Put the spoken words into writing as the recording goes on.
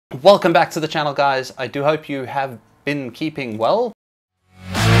Welcome back to the channel, guys. I do hope you have been keeping well.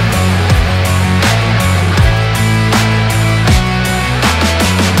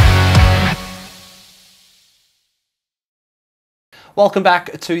 Welcome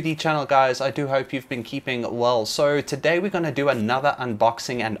back to the channel, guys. I do hope you've been keeping well. So today we're going to do another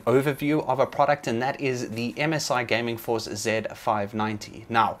unboxing and overview of a product, and that is the MSI Gaming Force Z590.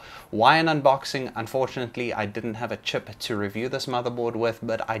 Now, why an unboxing? Unfortunately, I didn't have a chip to review this motherboard with,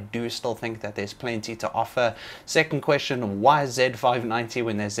 but I do still think that there's plenty to offer. Second question, why Z590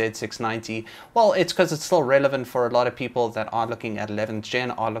 when there's Z690? Well, it's because it's still relevant for a lot of people that are looking at 11th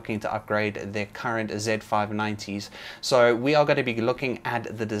gen, are looking to upgrade their current Z590s. So we are going to be looking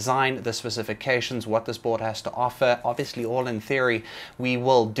at the design, the specifications, what this board has to offer. Obviously, all in theory. We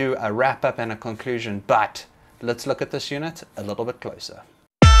will do a wrap up and a conclusion, but let's look at this unit a little bit closer.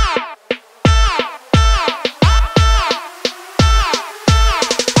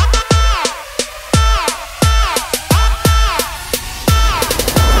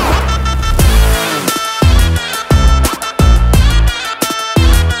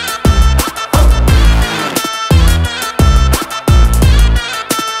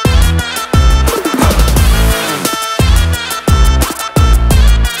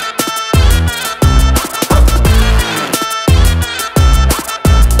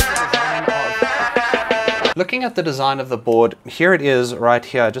 Looking at the design of the board, here it is right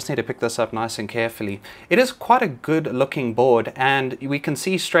here. I just need to pick this up nice and carefully. It is quite a good looking board, and we can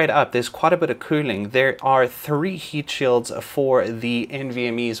see straight up there's quite a bit of cooling. There are 3 heat shields for the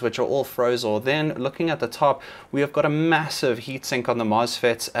NVMEs, which are all Frozor. Then looking at the top, we have got a massive heatsink on the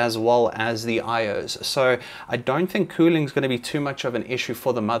MOSFETs as well as the IOs. So I don't think cooling is going to be too much of an issue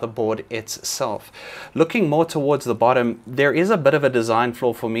for the motherboard itself. Looking more towards the bottom, there is a bit of a design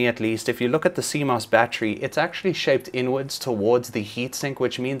flaw for me, at least. If you look at the CMOS battery, it's actually shaped inwards towards the heatsink,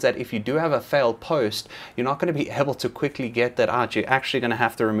 which means that if you do have a failed post, you're not going to be able to quickly get that out. You're actually going to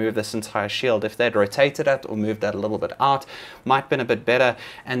have to remove this entire shield. If they'd rotated it or moved that a little bit out, might have been a bit better.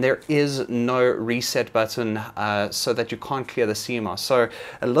 And there is no reset button so that you can't clear the CMOS. So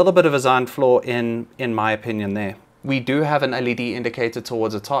a little bit of a design flaw in my opinion there. We do have an LED indicator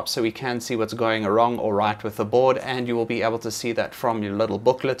towards the top, so we can see what's going wrong or right with the board, and you will be able to see that from your little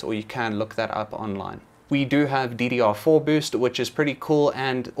booklet, or you can look that up online. We do have DDR4 boost, which is pretty cool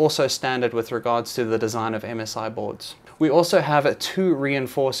and also standard with regards to the design of MSI boards. We also have 2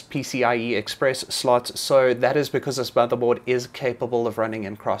 reinforced PCIe Express slots, so that is because this motherboard is capable of running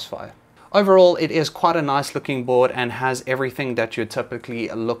in Crossfire. Overall, it is quite a nice looking board and has everything that you typically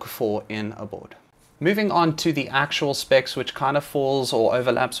look for in a board. Moving on to the actual specs, which kind of falls or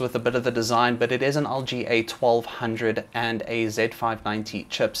overlaps with a bit of the design, but it is an LGA 1200 and a Z590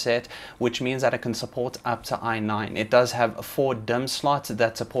 chipset, which means that it can support up to i9. It does have 4 DIMM slots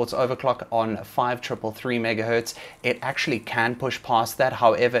that supports overclock on 5333 megahertz. It actually can push past that.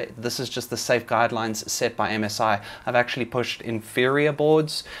 However, this is just the safe guidelines set by MSI. I've actually pushed inferior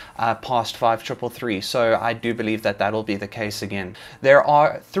boards past 5333, so I do believe that that'll be the case again. There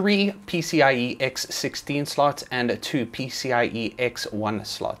are 3 PCIe X16 slots and 2 PCIe X1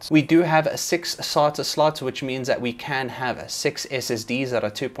 slots. We do have 6 SATA slots, which means that we can have 6 SSDs that are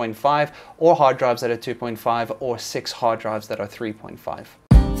 2.5, or hard drives that are 2.5, or 6 hard drives that are 3.5.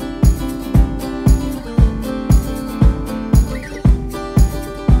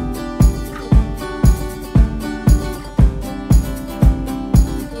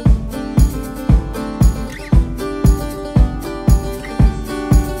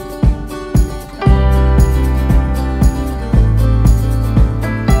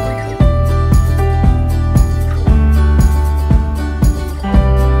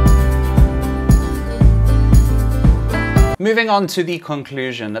 Moving on to the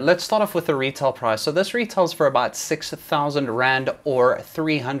conclusion, let's start off with the retail price. So this retails for about 6,000 Rand or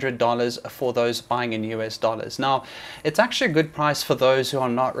 $300 for those buying in US dollars. Now, it's actually a good price for those who are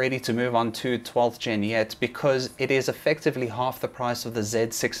not ready to move on to 12th gen yet, because it is effectively half the price of the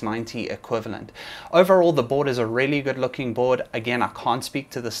Z690 equivalent. Overall, the board is a really good looking board. Again, I can't speak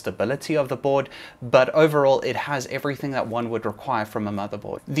to the stability of the board, but overall it has everything that one would require from a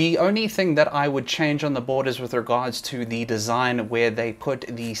motherboard. The only thing that I would change on the board is with regards to the design, where they put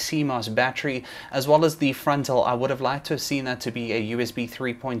the CMOS battery as well as the frontal. I would have liked to have seen that to be a USB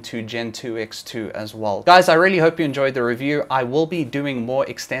 3.2 Gen 2 X2 as well. Guys, I really hope you enjoyed the review. I will be doing more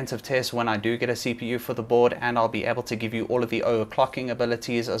extensive tests when I do get a CPU for the board, and I'll be able to give you all of the overclocking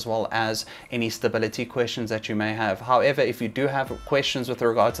abilities as well as any stability questions that you may have. However, if you do have questions with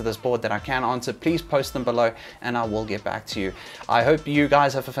regard to this board that I can answer, please post them below and I will get back to you. I hope you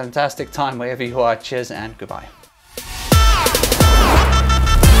guys have a fantastic time wherever you are. Cheers and goodbye.